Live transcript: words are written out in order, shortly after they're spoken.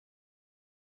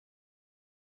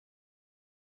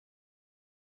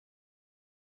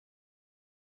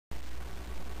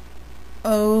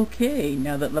Okay,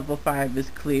 now that level 5 is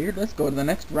cleared, let's go to the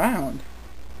next round.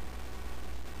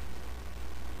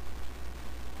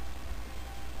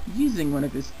 Using one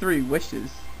of his 3 wishes,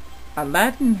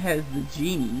 Aladdin has the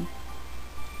genie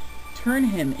turn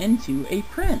him into a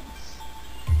prince,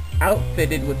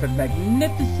 outfitted with a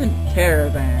magnificent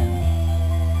caravan.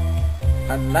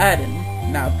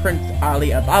 Aladdin, now Prince Ali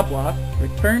Ababwa,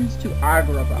 returns to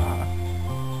Agrabah.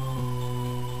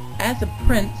 As a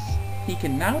prince, he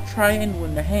can now try and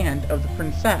win the hand of the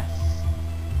princess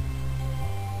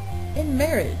in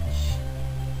marriage.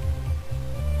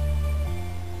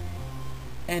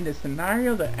 And a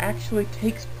scenario that actually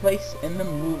takes place in the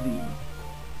movie.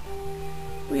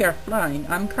 We are flying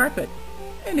on carpet,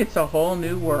 and it's a whole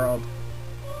new world.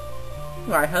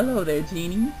 Why, hello there,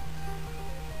 genie.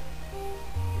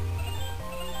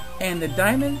 And the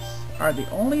diamonds are the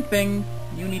only thing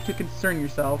you need to concern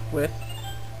yourself with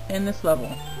in this level.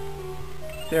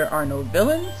 There are no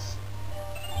villains,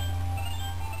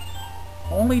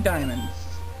 only diamonds,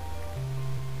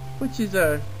 which is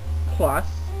a plus,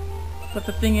 but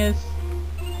the thing is,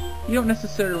 you don't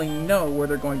necessarily know where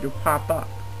they're going to pop up.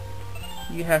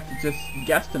 You have to just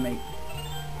guesstimate.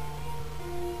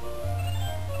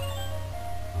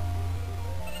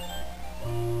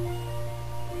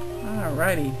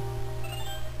 Alrighty.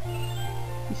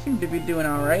 You seem to be doing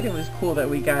alright. It was cool that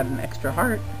we got an extra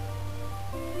heart.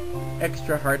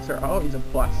 Extra hearts are always a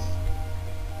plus.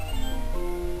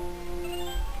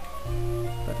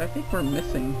 But I think we're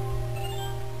missing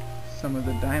some of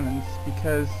the diamonds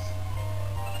because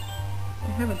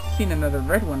I haven't seen another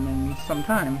red one in some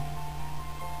time.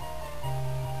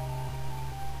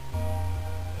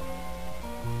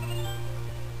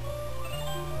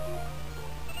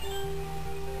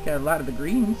 Got a lot of the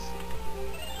greens.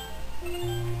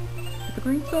 But the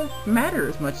greens don't matter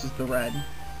as much as the red.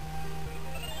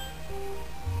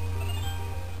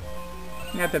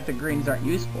 Not that the greens aren't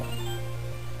useful.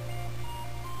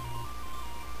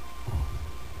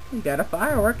 We got a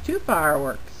firework, 2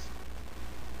 fireworks.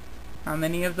 How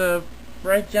many of the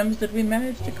red gems did we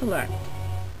manage to collect?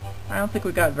 I don't think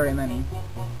we got very many.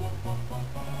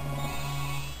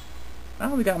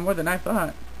 Oh, we got more than I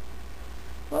thought.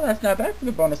 Well, that's not bad for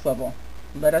the bonus level.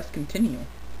 Let us continue.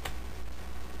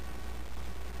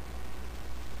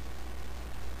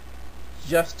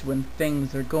 Just when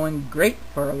things are going great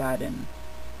for Aladdin,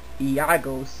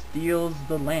 Iago steals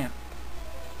the lamp.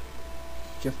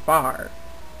 Jafar,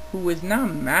 who is now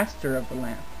master of the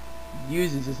lamp,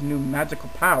 uses his new magical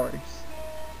powers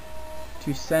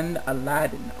to send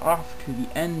Aladdin off to the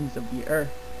ends of the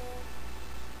earth.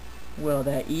 Will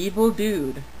that evil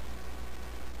dude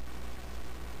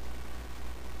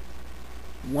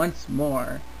once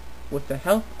more, with the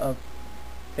help of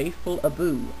faithful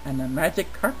Abu and the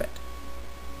magic carpet,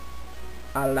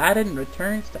 Aladdin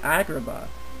returns to Agrabah,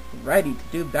 ready to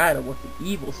do battle with the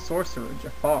evil sorcerer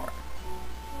Jafar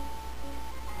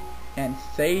and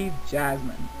save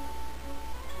Jasmine.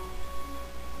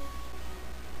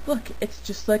 Look, it's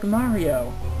just like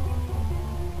Mario.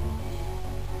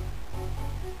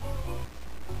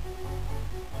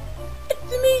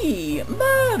 It's me,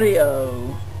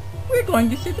 Mario! We're going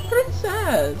to see the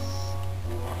princess!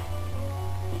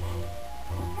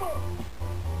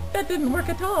 That didn't work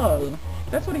at all.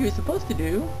 That's what he was supposed to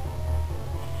do.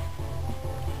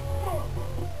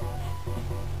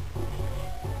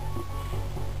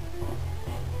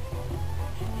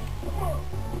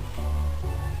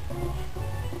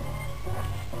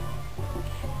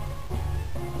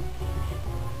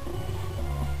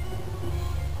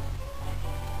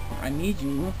 I need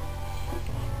you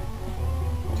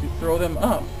to throw them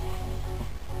up.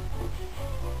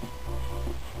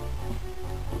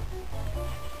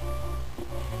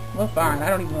 Well, fine. I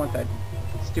don't even want that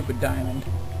stupid diamond.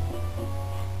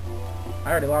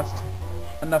 I already lost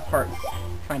enough hearts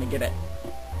trying to get it.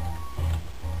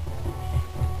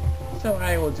 So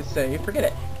I will just say, forget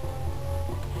it.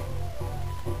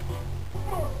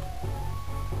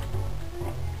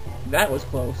 That was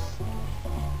close.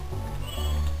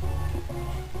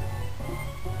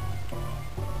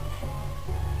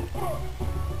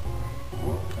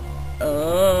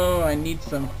 Oh, I need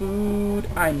some food.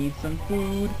 I need some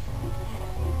food.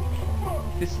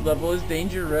 This level is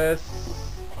dangerous.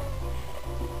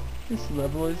 This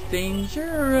level is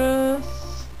dangerous.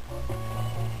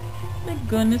 Thank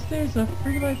goodness there's a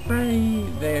free life right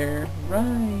there.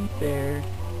 Right there.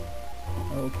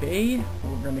 Okay,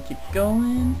 we're gonna keep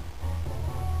going.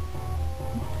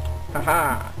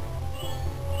 Haha.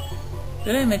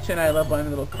 Did I mention I love my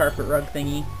little carpet rug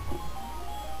thingy?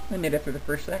 I made it for the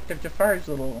first act of Jafar's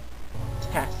little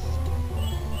test.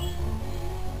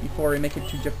 before we make it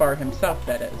to Jafar himself,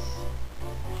 that is.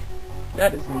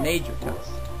 That is a major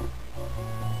test.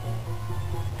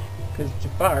 Because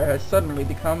Jafar has suddenly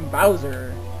become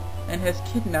Bowser and has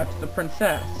kidnapped the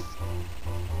princess.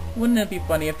 Wouldn't it be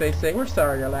funny if they say, "We're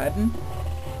sorry, Aladdin.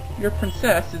 Your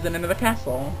princess is in another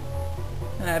castle."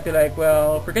 And I'd be like,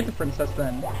 well, forget the princess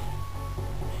then.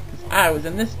 Because I was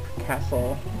in this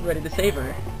castle, ready to save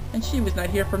her. And she was not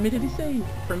here for me to save.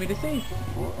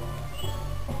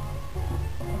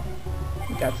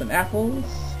 We got some apples.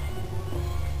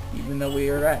 Even though we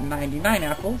are at 99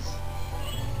 apples.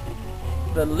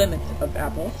 The limit of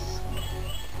apples.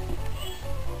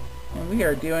 And we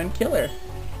are doing killer.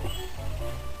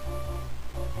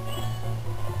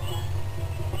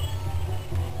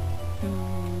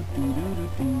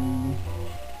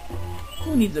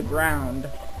 Who needs a ground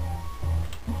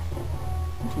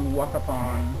to walk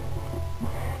upon?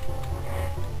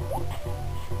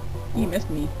 He missed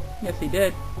me. Yes, he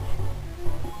did.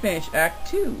 Finish Act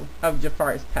 2 of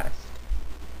Jafar's Past.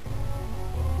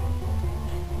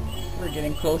 We're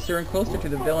getting closer and closer to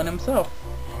the villain himself.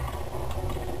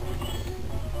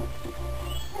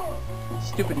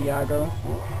 Stupid Iago.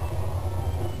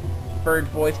 Bird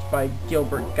voiced by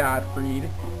Gilbert Gottfried.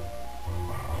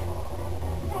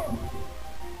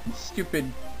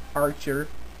 Stupid archer.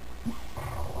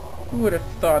 Who would have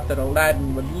thought that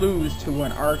Aladdin would lose to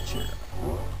an archer?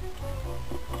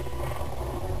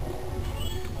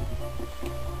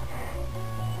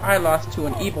 I lost to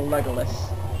an evil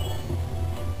Legolas.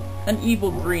 An evil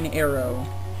green arrow.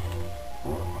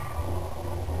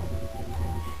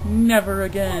 Never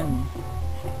again.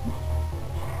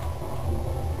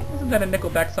 Isn't that a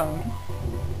Nickelback song?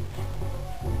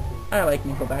 I like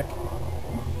Nickelback.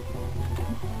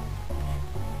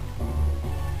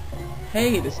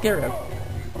 Hey, the scarab.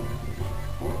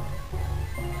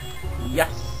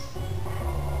 Yes.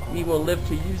 We will live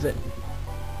to use it.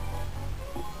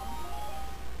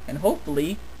 And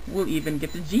hopefully, we'll even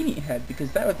get the genie head,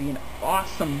 because that would be an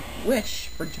awesome wish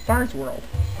for Jafar's world.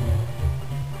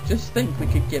 Just think, we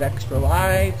could get extra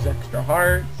lives, extra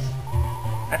hearts,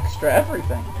 extra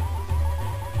everything.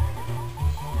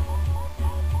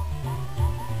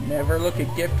 Never look a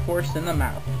gift horse in the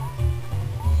mouth.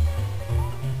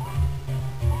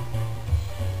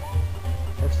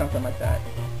 Or something like that.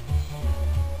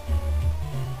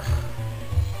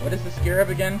 What is the scarab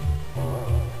again?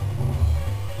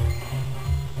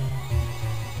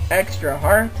 Extra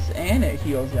hearts, and it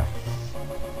heals us.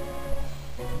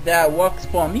 That works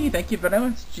for me. Thank you very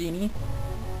much, Genie.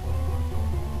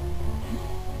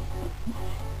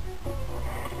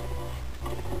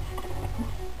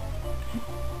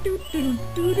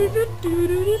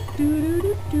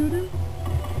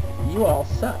 You all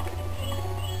suck.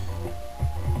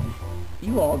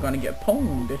 You all gonna get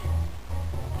pwned.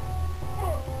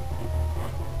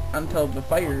 Until the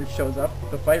fire shows up.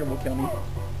 The fire will kill me.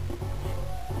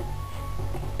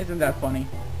 Isn't that funny?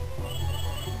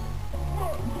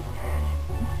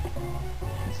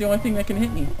 It's the only thing that can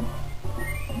hit me.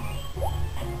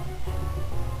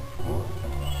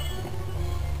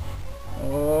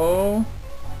 Oh.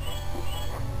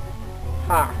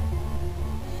 Ha.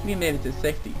 We made it to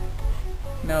safety.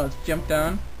 Now let's jump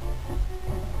down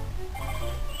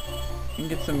and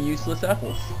get some useless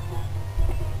apples.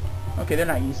 Okay, they're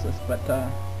not useless, but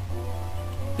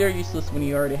they're useless when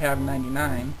you already have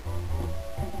 99.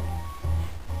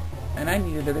 And I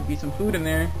needed there to be some food in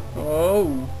there.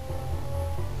 Oh.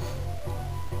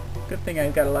 Good thing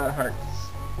I've got a lot of hearts.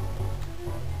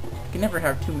 You can never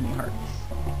have too many hearts.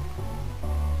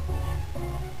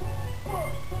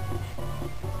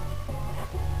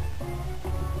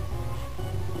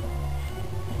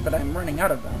 But I'm running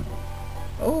out of them.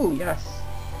 Oh, yes.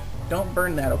 Don't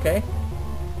burn that, okay?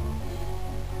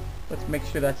 Let's make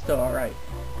sure that's still alright.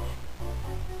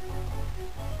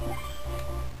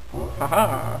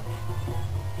 Haha!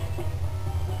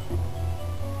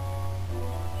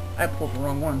 I pulled the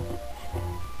wrong one.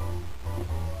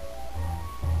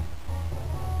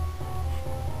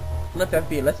 Let that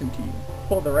be a lesson to you.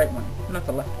 Pull the right one, not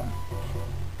the left one.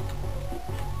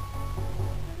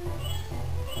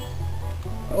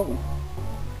 Oh.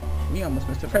 We almost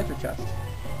missed a treasure chest.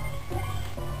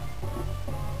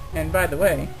 And by the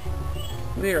way,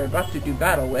 we are about to do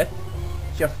battle with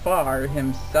Jafar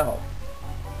himself.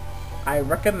 I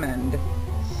recommend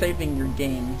saving your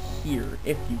game here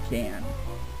if you can.